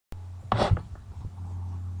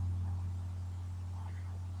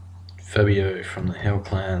Fabio from the Hell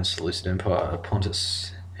Clan, Seleucid Empire,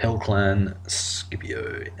 Pontus, Hell Clan,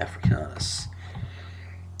 Scipio Africanus,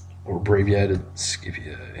 or abbreviated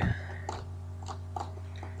Scipio.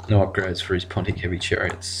 No upgrades for his Pontic heavy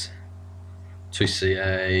chariots. 2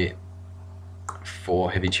 CA,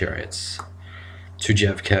 4 heavy chariots. 2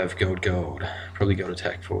 Javcav gold. Probably gold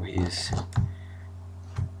attack for his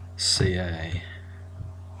CA.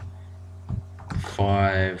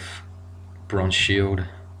 5 bronze shield.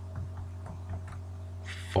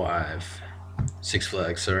 6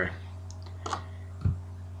 flags, sorry.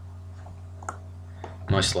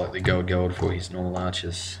 Most likely gold for his normal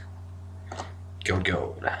archers.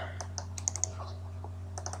 Gold.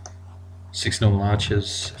 6 normal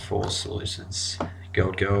archers, 4 Seleucids.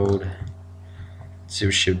 Gold.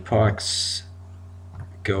 0 shield pikes.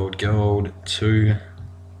 Gold. 2.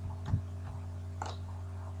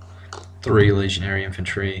 3 legionary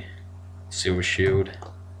infantry. Silver shield.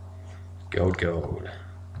 Gold.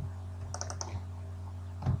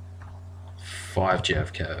 5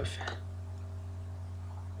 Javcav.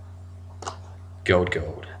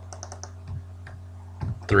 Gold.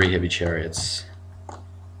 3 heavy chariots.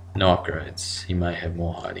 No upgrades. He may have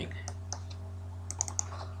more hiding.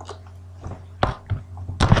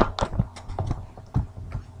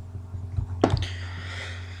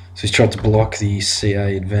 So he's tried to block the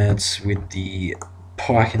CA advance with the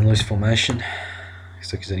pike in loose formation.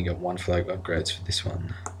 Looks like he's only got 1 flag of upgrades for this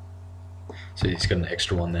one. So he's got an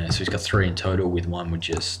extra one there. So he's got 3 in total, with 1 with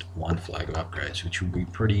just 1 flag of upgrades, which will be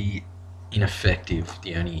pretty ineffective.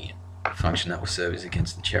 The only function that will serve is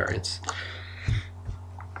against the chariots.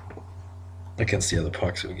 Against the other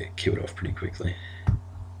pikes, it will get killed off pretty quickly.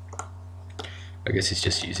 I guess he's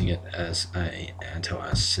just using it as a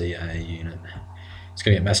anti-CA unit. He's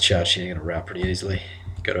going to get mass charged here, going to rout pretty easily.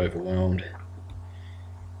 Got overwhelmed.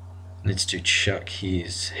 Needs to chuck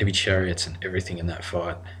his heavy chariots and everything in that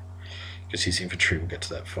fight, because his infantry will get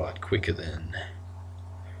to that fight quicker than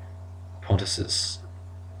Pontus's,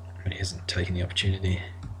 but he hasn't taken the opportunity.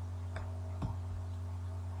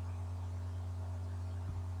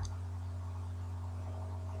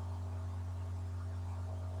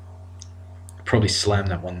 Probably slam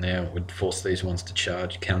that one there. It would force these ones to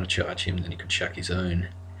countercharge him, then he could chuck his own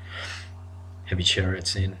heavy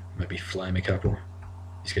chariots in, maybe flame a couple.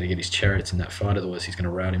 He's going to get his chariots in that fight, otherwise he's going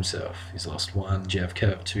to rout himself. He's lost 1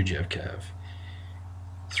 Javcav, 2 Javcav,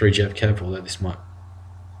 3 Javcav, although this might...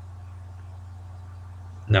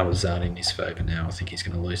 Noah's in his favour now. I think he's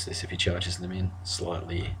going to lose this if he charges them in.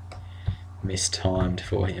 Slightly mistimed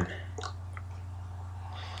for him.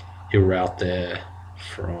 He'll rout there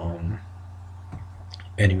from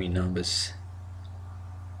enemy numbers.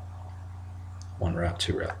 1 rout,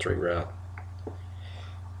 2 rout, 3 rout.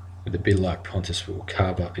 With a bit of luck, Pontus will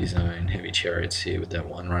carve up his own heavy chariots here with that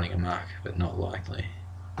one running amok, but not likely.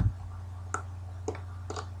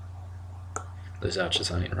 Those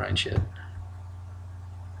archers aren't in range yet.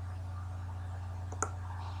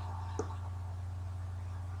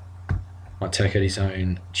 Might take out his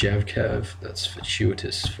own Javcav. That's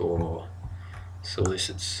fortuitous for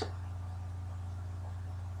Seleucids.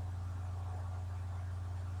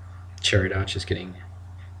 Chariot archers getting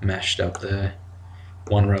mashed up there.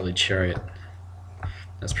 1 rallied chariot.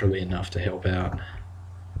 That's probably enough to help out.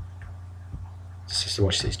 Just to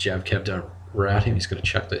watch these Javcav don't rout him. He's got to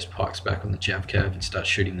chuck those pikes back on the Javcav and start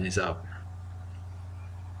shooting these up.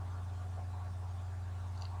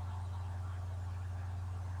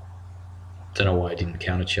 Don't know why he didn't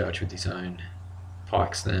countercharge with his own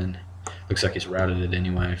pikes then. Looks like he's routed it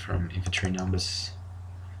anyway from infantry numbers.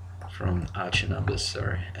 From archer numbers,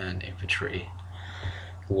 sorry, and infantry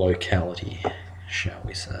locality, shall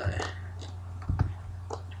we say.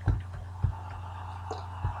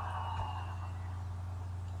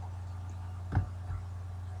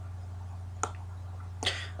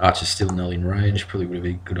 Archer's still not in range. Probably would have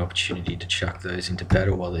been a good opportunity to chuck those into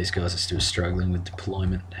battle while these guys are still struggling with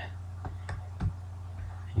deployment.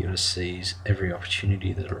 You gotta seize every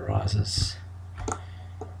opportunity that arises.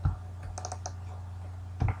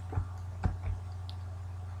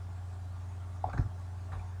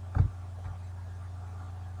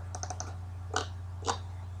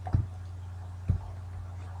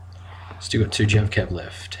 Still got 2 Javcav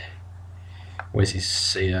left. Where's his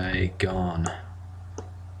CA gone?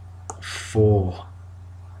 4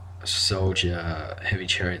 soldier heavy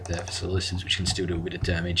chariot there for Seleucids, which can still do a bit of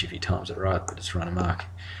damage if he times it right, but it's run amok.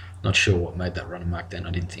 Not sure what made that run amok then.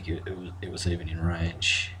 I didn't think it was even in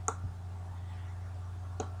range.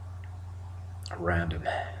 Random.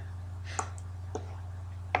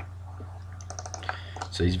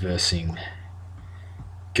 So he's versing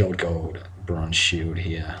gold, bronze shield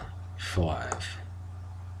here 5.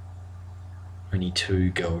 Only 2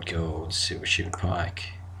 gold, silver shield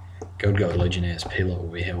pike. Gold legionnaires pillar will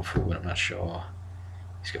be helpful, but I'm not sure.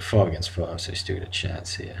 He's got 5 against 5, so he's still got a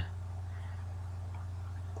chance here.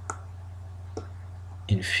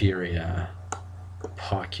 Inferior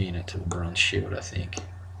pike unit to the bronze shield, I think.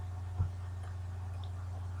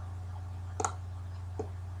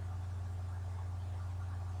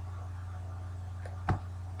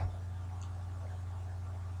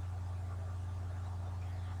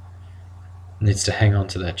 Needs to hang on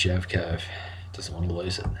to that jav cave. Doesn't want to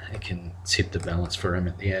lose it. It can tip the balance for him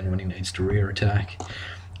at the end when he needs to rear attack,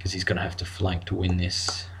 because he's going to have to flank to win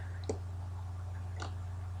this.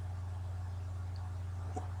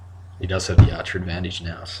 He does have the archer advantage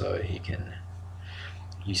now, so he can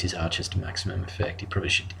use his archers to maximum effect. He probably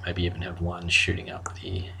should maybe even have one shooting up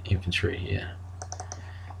the infantry here,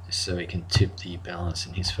 just so he can tip the balance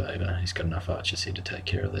in his favour. He's got enough archers here to take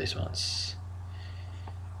care of these ones.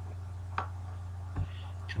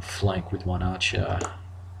 Can flank with one archer.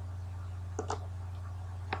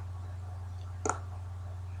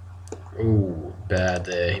 Ooh, bad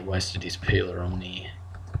there. He wasted his peeler on the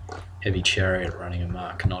heavy chariot running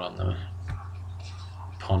amok, not on the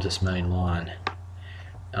Pontus main line.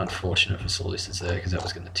 Unfortunate for Solis there, because that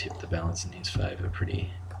was going to tip the balance in his favour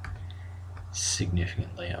pretty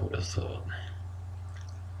significantly, I would have thought.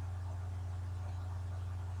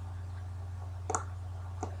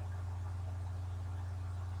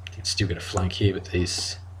 He's still got a flank here, but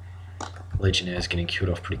these legionnaires getting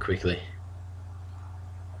killed off pretty quickly.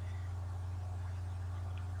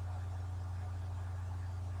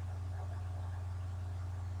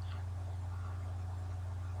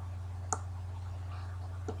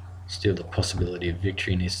 Still the possibility of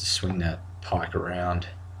victory. Needs to swing that pike around.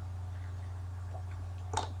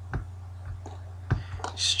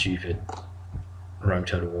 Stupid Rogue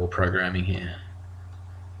Total War programming here.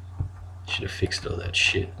 Should have fixed all that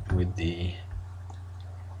shit with the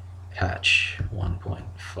patch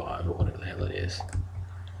 1.5 or whatever the hell it is.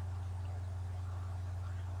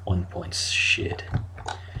 1 point shit.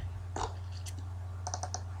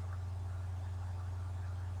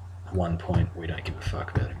 1 point, we don't give a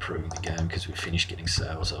fuck about improving the game because we finished getting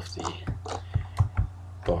sales off the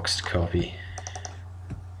boxed copy.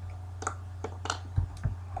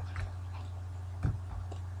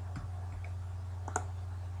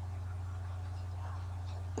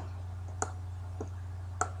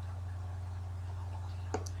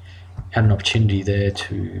 Had an opportunity there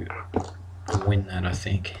to win that, I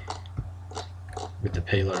think, with the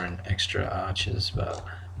peeler and extra archers, but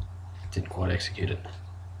didn't quite execute it.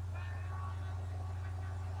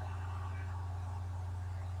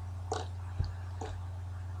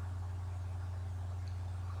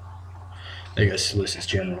 There goes Solis'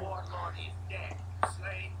 general.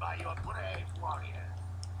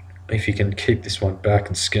 If he can keep this one back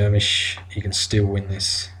and skirmish, he can still win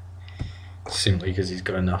this. Simply because he's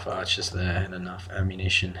got enough archers there and enough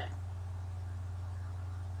ammunition.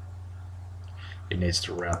 He needs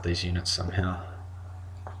to rout these units somehow.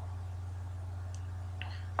 I'm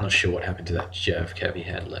not sure what happened to that Jav cav he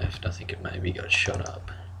had left. I think it maybe got shot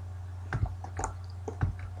up.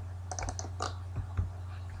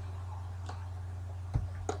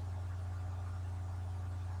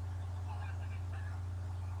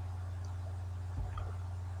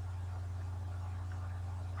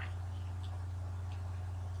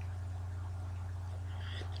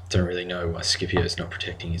 Don't really know why Scipio is not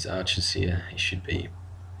protecting his archers here. He should be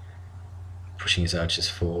pushing his archers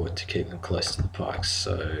forward to keep them close to the pikes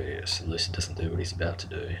so Solis doesn't do what he's about to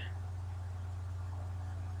do.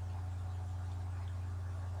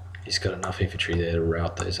 He's got enough infantry there to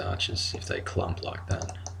rout those archers if they clump like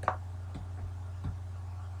that.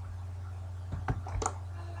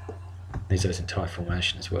 Needs those in tight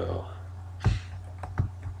formation as well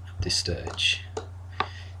at this stage.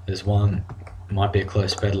 There's one. Might be a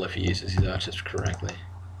close battle if he uses his archers correctly.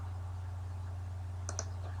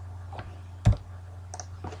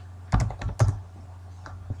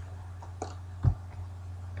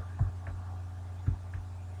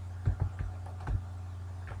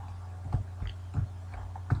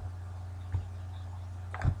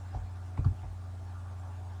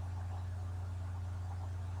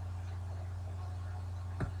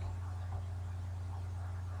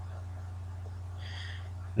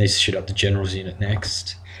 Needs to shoot up the general's unit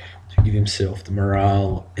next to give himself the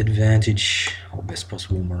morale advantage, or best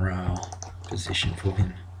possible morale position for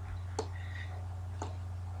him.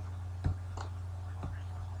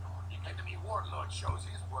 The enemy warlord shows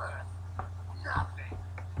his worth. Nothing.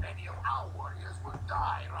 Many of our warriors will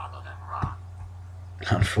die rather than run.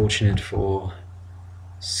 Unfortunate for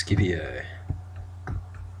Scipio.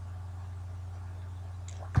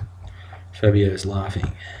 Fabio's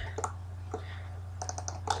laughing.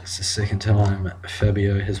 It's the second time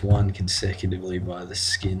Fabio has won consecutively by the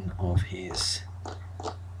skin of his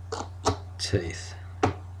teeth.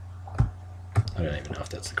 I don't even know if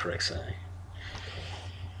that's the correct saying.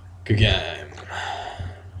 Good game.